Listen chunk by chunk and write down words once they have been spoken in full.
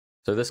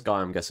So this guy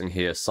I'm guessing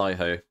here,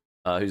 Psyho,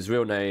 whose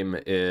real name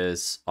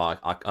is, I'm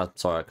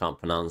sorry, I can't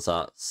pronounce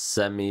that,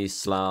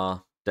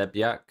 Przemysław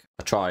Dębiak.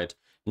 I tried.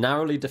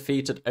 Narrowly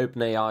defeated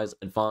OpenAI's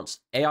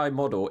advanced AI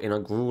model in a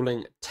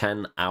grueling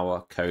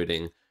 10-hour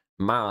coding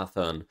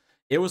marathon.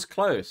 It was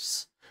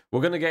close.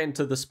 We're going to get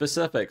into the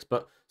specifics,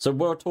 but so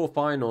World Tour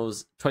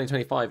Finals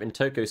 2025 in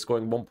Tokyo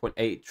scoring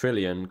 1.8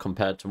 trillion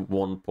compared to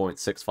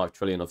 1.65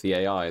 trillion of the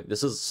AI.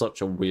 This is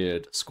such a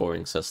weird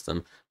scoring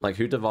system. Like,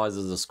 who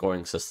devises a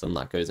scoring system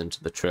that goes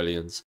into the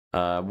trillions?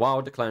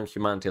 While declaring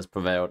humanity has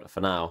prevailed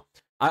for now.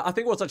 I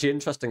think what's actually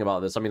interesting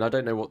about this, I mean, I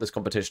don't know what this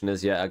competition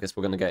is yet. I guess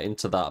we're going to get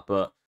into that,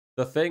 but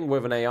the thing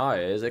with an AI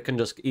is it can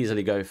just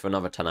easily go for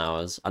another 10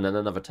 hours, and then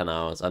another 10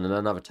 hours, and then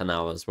another 10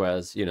 hours,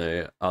 whereas, you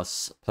know,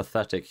 us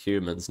pathetic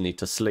humans need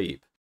to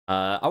sleep.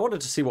 I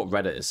wanted to see what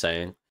Reddit is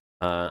saying,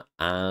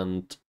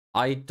 and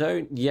I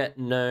don't yet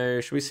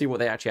know. Should we see what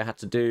they actually had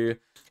to do?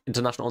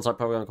 International on-site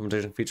programming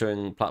competition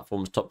featuring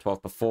platforms top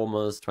 12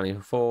 performers,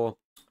 24,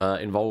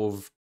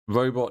 involve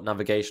robot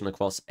navigation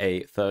across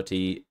a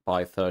 30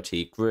 by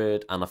 30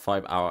 grid and a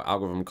 5-hour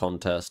algorithm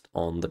contest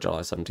on the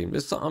July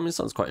 17th. I mean, it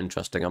sounds quite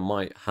interesting. I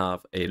might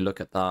have a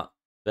look at that.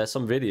 There's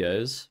some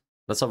videos.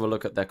 Let's have a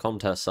look at their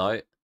contest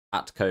site,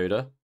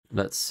 AtCoder.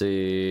 Let's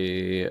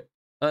see.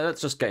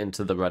 Let's just get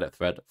into the Reddit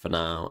thread for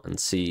now and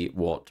see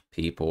what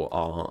people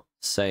are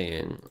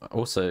saying.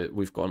 Also,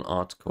 we've got an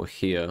article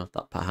here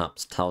that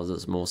perhaps tells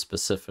us more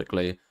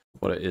specifically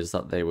what it is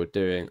that they were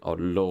doing. Oh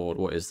Lord,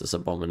 what is this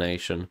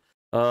abomination?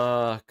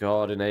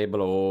 God,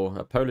 enable all.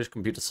 A Polish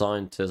computer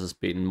scientist has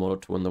been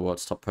modeled to win the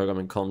world's top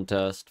programming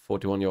contest.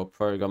 41-year-old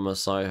programmer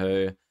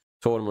Psyho.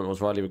 Tournament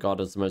was widely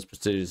regarded as the most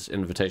prestigious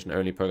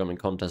invitation-only programming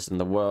contest in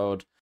the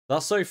world.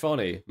 That's so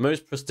funny.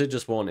 Most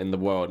prestigious one in the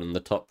world, and the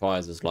top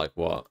prize is like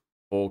what?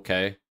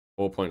 4K,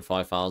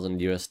 4.5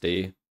 thousand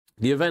USD.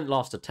 The event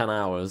lasted 10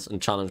 hours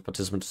and challenged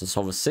participants to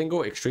solve a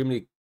single,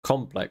 extremely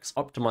complex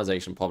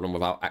optimization problem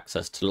without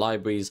access to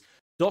libraries,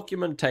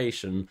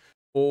 documentation,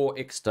 or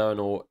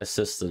external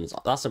assistance.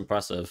 That's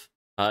impressive.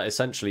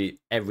 Essentially,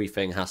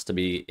 everything has to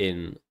be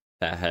in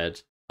their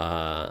head.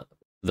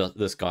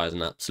 This guy is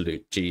an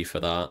absolute G for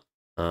that.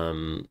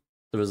 The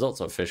results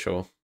are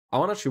official. I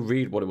want to actually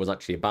read what it was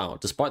actually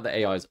about. Despite the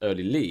AI's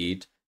early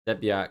lead,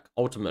 Dębiak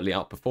ultimately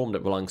outperformed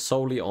it, relying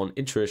solely on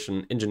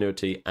intuition,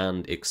 ingenuity,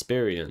 and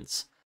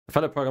experience. A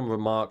fellow programmer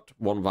remarked,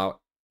 one without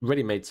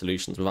ready-made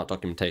solutions, without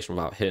documentation,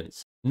 without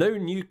hints. No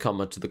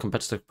newcomer to the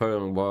competitive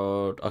programming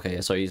world.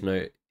 Okay, so he's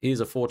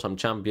a 4-time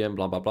champion,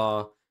 blah, blah,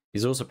 blah.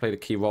 He's also played a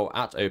key role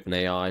at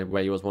OpenAI,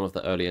 where he was one of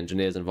the early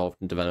engineers involved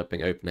in developing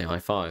OpenAI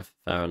 5.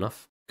 Fair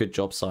enough. Good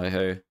job,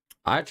 Psyho.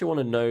 I actually want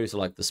to know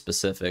like the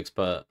specifics,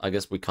 but I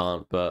guess we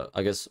can't. But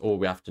I guess all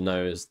we have to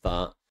know is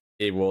that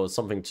it was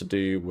something to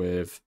do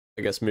with,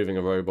 I guess, moving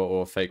a robot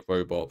or a fake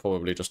robot,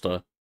 probably just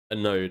a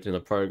node in a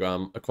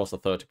program across a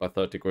 30 by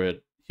 30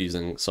 grid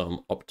using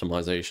some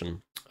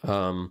optimization.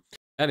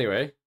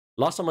 Anyway,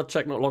 last time I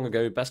checked not long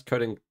ago, best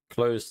coding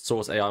closed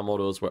source AI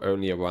models were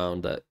only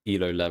around at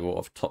ELO level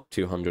of top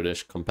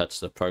 200-ish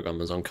competitive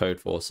programmers on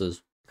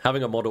Codeforces.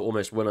 Having a model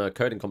almost win a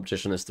coding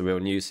competition is the real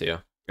news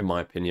here, in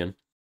my opinion.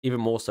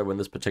 Even more so when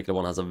this particular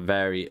one has a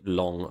very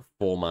long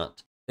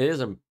format. It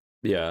is,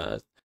 yeah,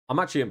 I'm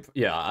actually,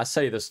 yeah, I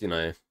say this, you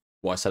know,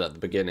 what I said at the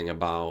beginning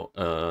about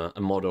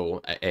a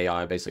model,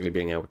 AI, basically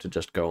being able to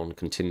just go on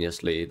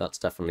continuously. That's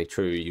definitely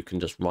true. You can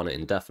just run it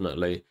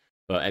indefinitely.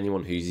 But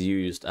anyone who's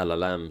used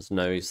LLMs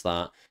knows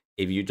that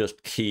if you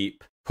just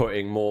keep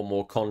putting more and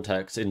more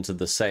context into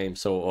the same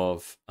sort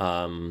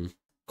of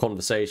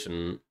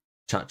conversation,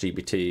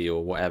 ChatGPT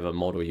or whatever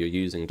model you're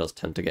using does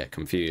tend to get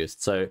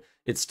confused. So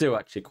it's still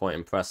actually quite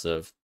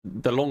impressive.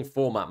 The long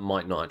format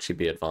might not actually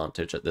be an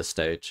advantage at this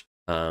stage.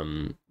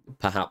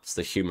 Perhaps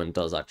the human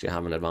does actually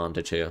have an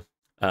advantage here.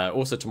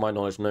 Also, to my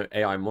knowledge, no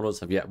AI models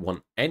have yet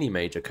won any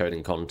major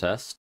coding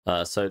contest.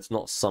 So it's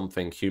not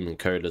something human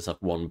coders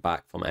have won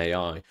back from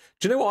AI.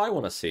 Do you know what I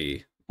want to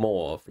see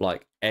more of?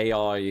 Like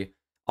AI,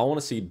 I want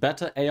to see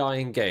better AI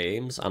in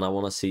games, and I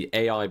want to see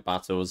AI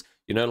battles.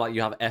 You know, like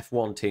you have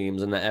F1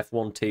 teams, and the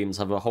F1 teams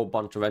have a whole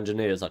bunch of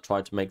engineers that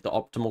try to make the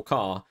optimal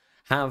car.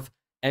 Have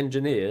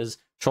engineers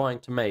trying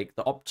to make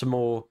the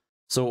optimal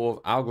sort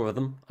of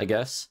algorithm, I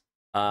guess,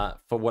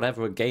 for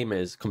whatever a game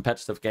is,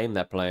 competitive game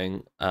they're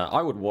playing.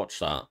 I would watch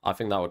that. I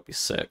think that would be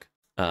sick,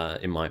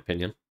 in my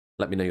opinion.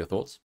 Let me know your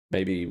thoughts.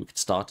 Maybe we could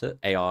start it.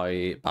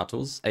 AI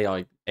battles,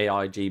 AI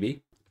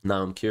GB.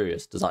 Now I'm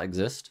curious, does that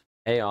exist?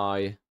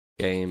 AI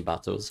game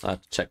battles. I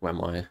had to check where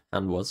my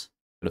hand was.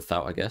 Would have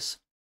felt, I guess.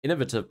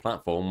 Innovative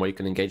platform where you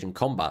can engage in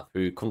combat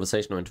through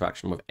conversational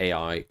interaction with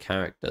AI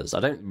characters.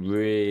 I don't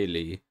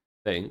really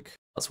think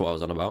that's what I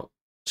was on about.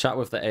 Chat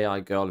with the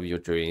AI girl of your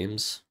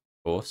dreams,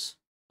 of course.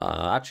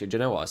 Actually, do you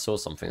know what? I saw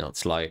something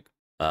that's like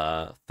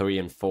 3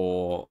 and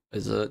 4,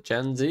 is it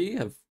Gen Z,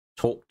 have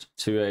talked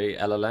to a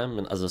LLM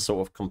and as a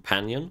sort of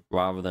companion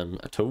rather than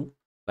a tool.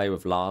 Play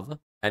with lava.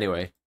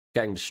 Anyway,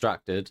 getting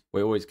distracted.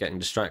 We're always getting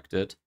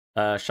distracted.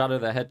 Shadow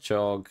the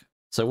Hedgehog.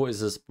 So what is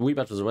this?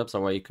 WeBattle is a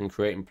website where you can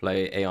create and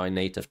play AI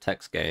native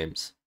text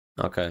games.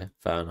 Okay,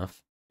 fair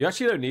enough. You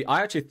actually don't need.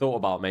 I actually thought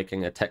about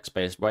making a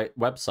text-based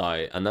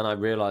website, and then I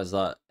realized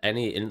that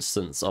any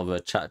instance of a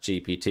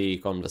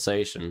ChatGPT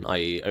conversation,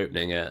 i.e.,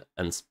 opening it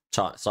and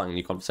starting a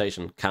new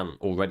conversation, can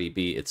already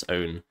be its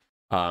own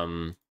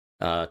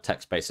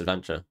text-based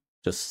adventure.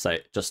 Just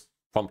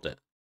prompt it.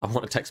 I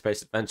want a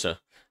text-based adventure,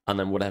 and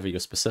then whatever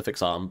your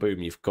specifics are, and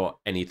boom, you've got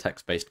any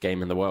text-based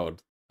game in the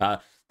world.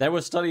 There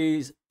were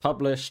studies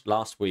published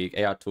last week.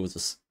 AI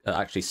tools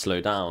actually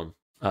slow down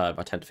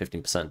by 10 to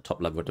 15%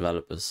 top-level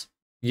developers.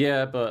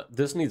 Yeah, but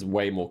this needs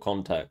way more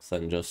context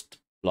than just,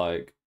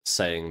 like,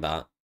 saying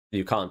that.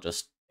 You can't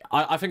just...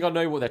 I think I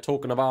know what they're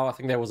talking about. I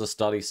think there was a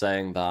study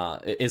saying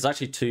that it's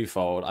actually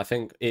twofold. I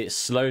think it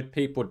slowed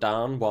people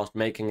down whilst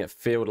making it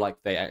feel like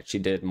they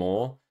actually did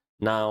more.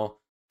 Now,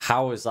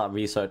 how is that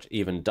research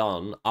even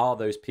done? Are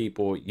those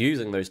people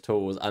using those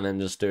tools and then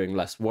just doing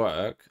less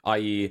work?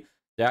 I.e.,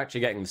 they're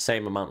actually getting the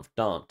same amount of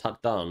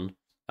done,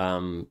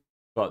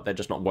 but they're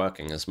just not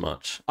working as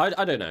much.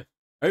 I don't know.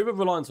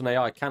 Over-reliance on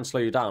AI can slow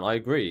you down, I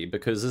agree,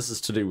 because this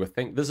is to do with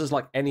this is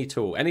like any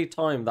tool. Any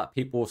time that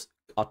people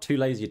are too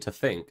lazy to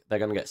think, they're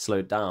going to get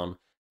slowed down.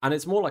 And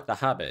it's more like the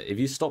habit. If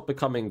you stop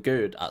becoming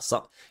good at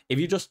something, if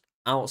you just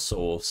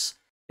outsource,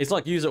 it's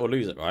like use it or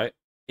lose it, right?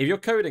 If you're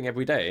coding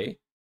every day,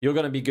 you're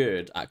going to be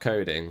good at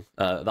coding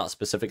that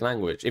specific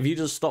language. If you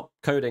just stop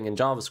coding in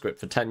JavaScript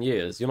for 10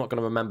 years, you're not going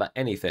to remember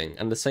anything.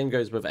 And the same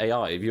goes with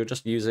AI. If you're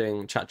just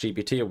using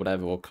ChatGPT or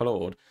whatever, or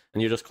Claude,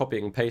 and you're just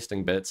copying and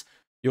pasting bits,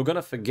 you're going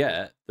to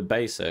forget the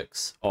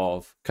basics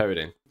of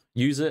coding.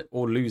 Use it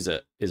or lose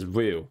it is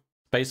real.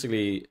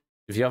 Basically,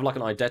 if you have like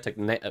an eidetic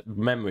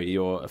memory,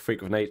 you're a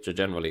freak of nature,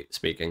 generally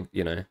speaking,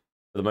 you know,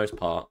 for the most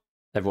part,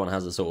 everyone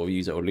has a sort of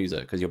use it or lose it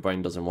because your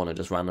brain doesn't want to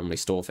just randomly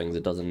store things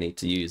it doesn't need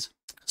to use.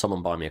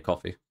 Someone buy me a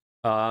coffee.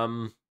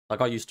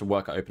 Like I used to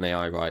work at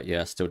OpenAI, right?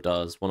 Yeah, still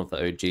does. One of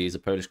the OGs, a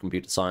Polish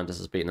computer scientist,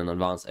 has beaten an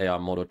advanced AI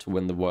model to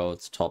win the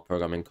world's top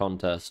programming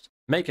contest,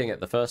 making it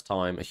the first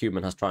time a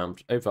human has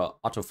triumphed over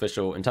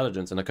artificial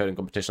intelligence in a coding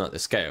competition at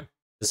this scale.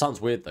 This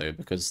sounds weird though,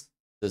 because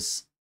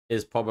this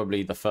is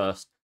probably the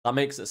first. That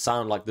makes it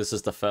sound like this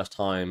is the first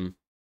time.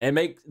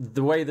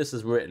 The way this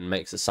is written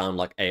makes it sound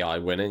like AI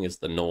winning is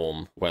the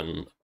norm,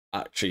 when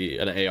actually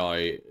an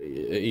AI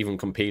even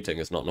competing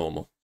is not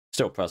normal.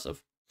 Still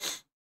impressive.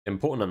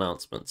 Important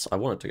announcements. I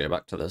wanted to go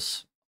back to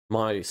this.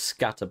 My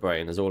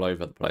scatterbrain is all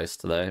over the place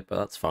today, but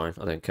that's fine.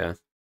 I don't care.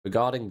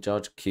 Regarding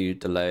Judge Q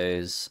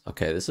delays.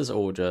 Okay, this is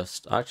all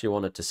just... I actually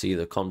wanted to see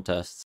the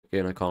contests.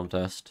 Beginner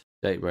contest.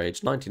 Date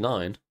range.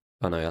 99.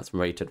 Oh no, that's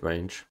rated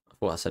range. I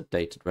thought I said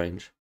dated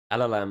range.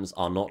 LLMs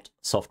are not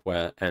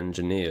software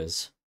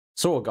engineers.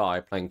 Saw a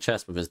guy playing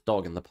chess with his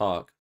dog in the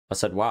park. I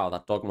said, wow,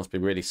 that dog must be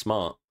really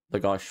smart. The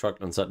guy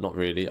shrugged and said, not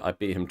really. I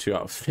beat him 2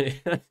 out of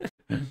 3.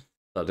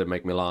 That did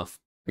make me laugh.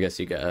 I guess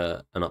you get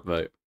an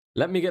upvote.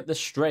 Let me get this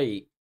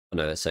straight. Oh,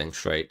 no, they're saying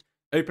straight.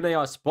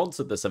 OpenAI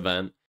sponsored this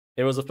event.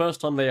 It was the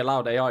first time they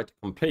allowed AI to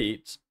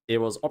compete. It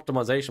was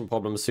optimization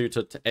problems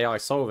suited to AI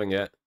solving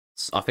it.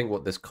 I think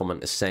what this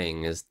comment is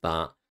saying is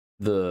that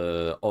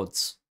the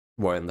odds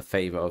were in the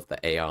favor of the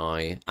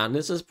AI. And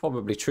this is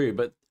probably true,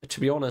 but to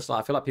be honest,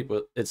 I feel like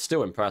people, it's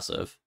still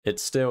impressive. I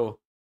feel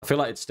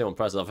like it's still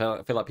impressive.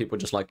 I feel like people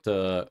just like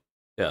to,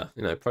 yeah,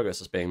 you know,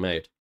 progress is being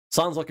made.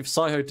 Sounds like if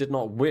Psyho did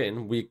not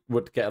win, we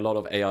would get a lot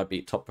of AI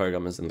beat top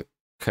programmers in the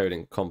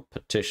coding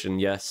competition.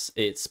 Yes,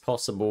 it's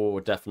possible,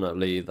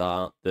 definitely,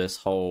 that this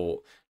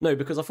whole... No,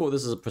 because I thought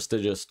this is a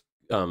prestigious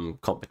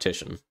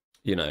competition.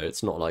 You know,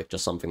 it's not like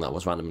just something that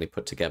was randomly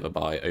put together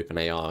by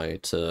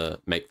OpenAI to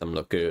make them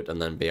look good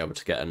and then be able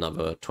to get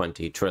another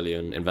 20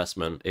 trillion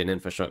investment in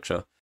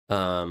infrastructure.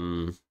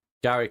 Gary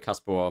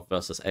Kasparov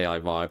versus AI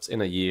vibes.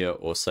 In a year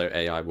or so,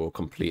 AI will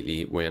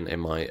completely win,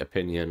 in my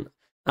opinion.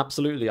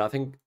 Absolutely, I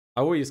think...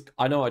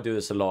 I know I do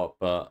this a lot,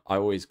 but I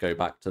always go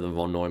back to the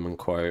von Neumann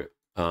quote.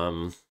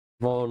 Von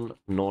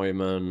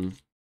Neumann,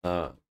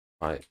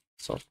 right,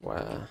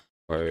 software,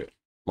 quote,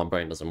 my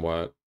brain doesn't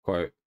work,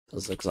 quote,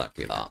 does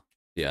exactly that.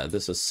 Yeah,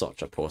 this is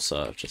such a poor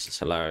search, this is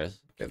hilarious.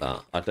 Look at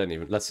that. I don't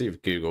even, let's see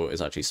if Google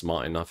is actually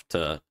smart enough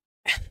to...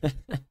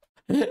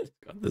 God,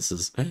 this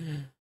is...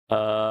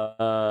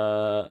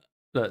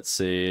 let's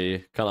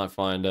see, can I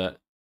find it?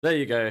 There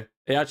you go,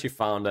 it actually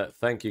found it.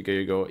 Thank you,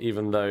 Google,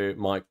 even though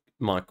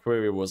my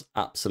query was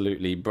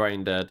absolutely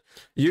brain dead.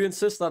 You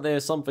insist that there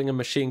is something a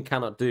machine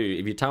cannot do.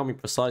 If you tell me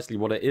precisely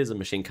what it is a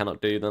machine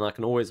cannot do, then I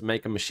can always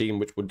make a machine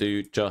which will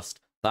do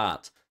just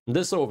that. And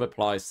this sort of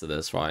applies to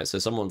this, right? So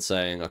someone's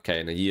saying, okay,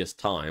 in a year's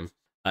time,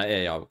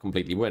 AI will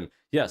completely win.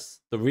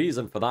 Yes, the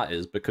reason for that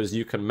is because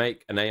you can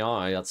make an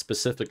AI that's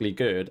specifically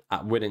good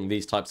at winning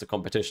these types of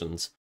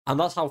competitions. And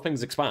that's how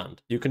things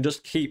expand. You can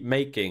just keep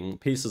making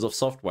pieces of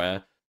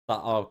software that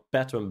are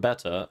better and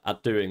better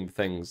at doing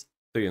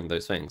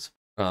those things.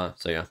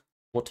 So yeah,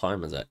 what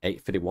time is it?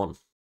 8:51.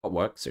 Got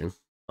work soon.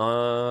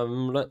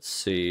 Let's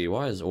see.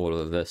 Why is all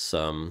of this?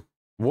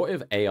 What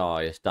if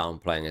AI is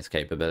downplaying its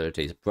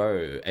capabilities?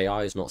 Bro,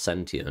 AI is not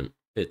sentient.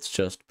 It's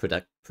just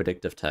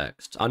predictive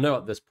text. I know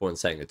at this point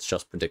saying it's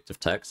just predictive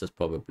text is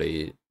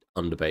probably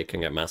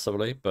underbaking it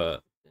massively,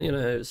 but you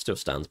know, it still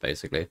stands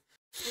basically.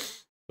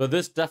 But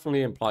this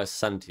definitely implies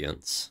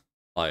sentience.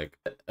 Like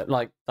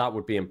that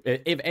would be,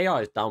 if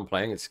AI is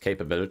downplaying its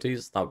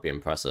capabilities, that would be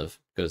impressive,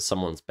 because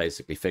someone's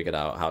basically figured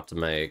out how to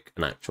make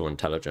an actual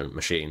intelligent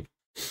machine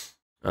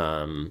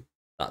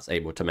that's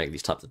able to make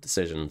these types of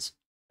decisions.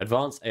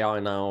 Advanced AI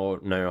now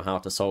know how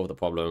to solve the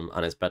problem,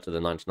 and it's better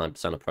than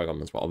 99% of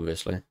programmers. Well,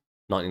 obviously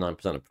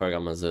 99% of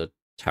programmers are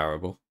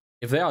terrible.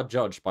 If they are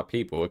judged by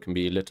people, it can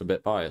be a little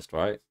bit biased,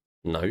 right?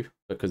 No,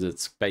 because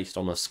it's based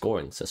on a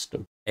scoring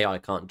system. AI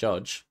can't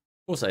judge.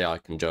 Of course AI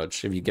can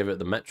judge if you give it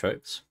the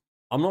metrics.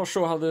 I'm not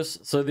sure how this...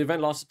 So the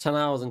event lasted 10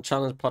 hours and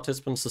challenged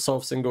participants to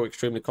solve a single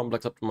extremely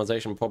complex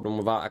optimization problem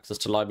without access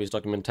to libraries,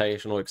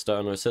 documentation, or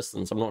external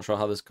assistance. I'm not sure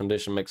how this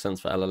condition makes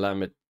sense for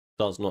LLM. It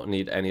does not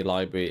need any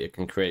library. It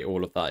can create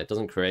all of that. It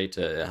doesn't create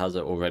it. It has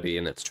it already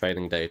in its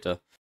training data.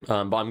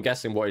 But I'm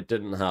guessing what it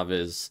didn't have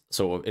is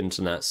sort of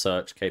internet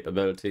search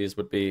capabilities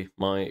would be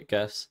my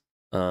guess.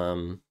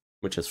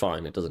 Which is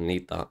fine. It doesn't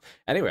need that.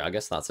 Anyway, I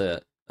guess that's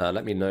it.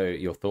 Let me know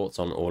your thoughts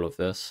on all of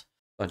this.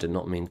 I did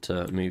not mean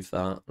to move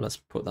that. Let's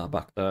put that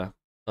back there.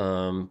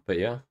 But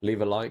yeah,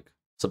 leave a like,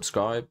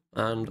 subscribe,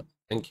 and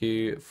thank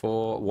you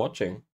for watching.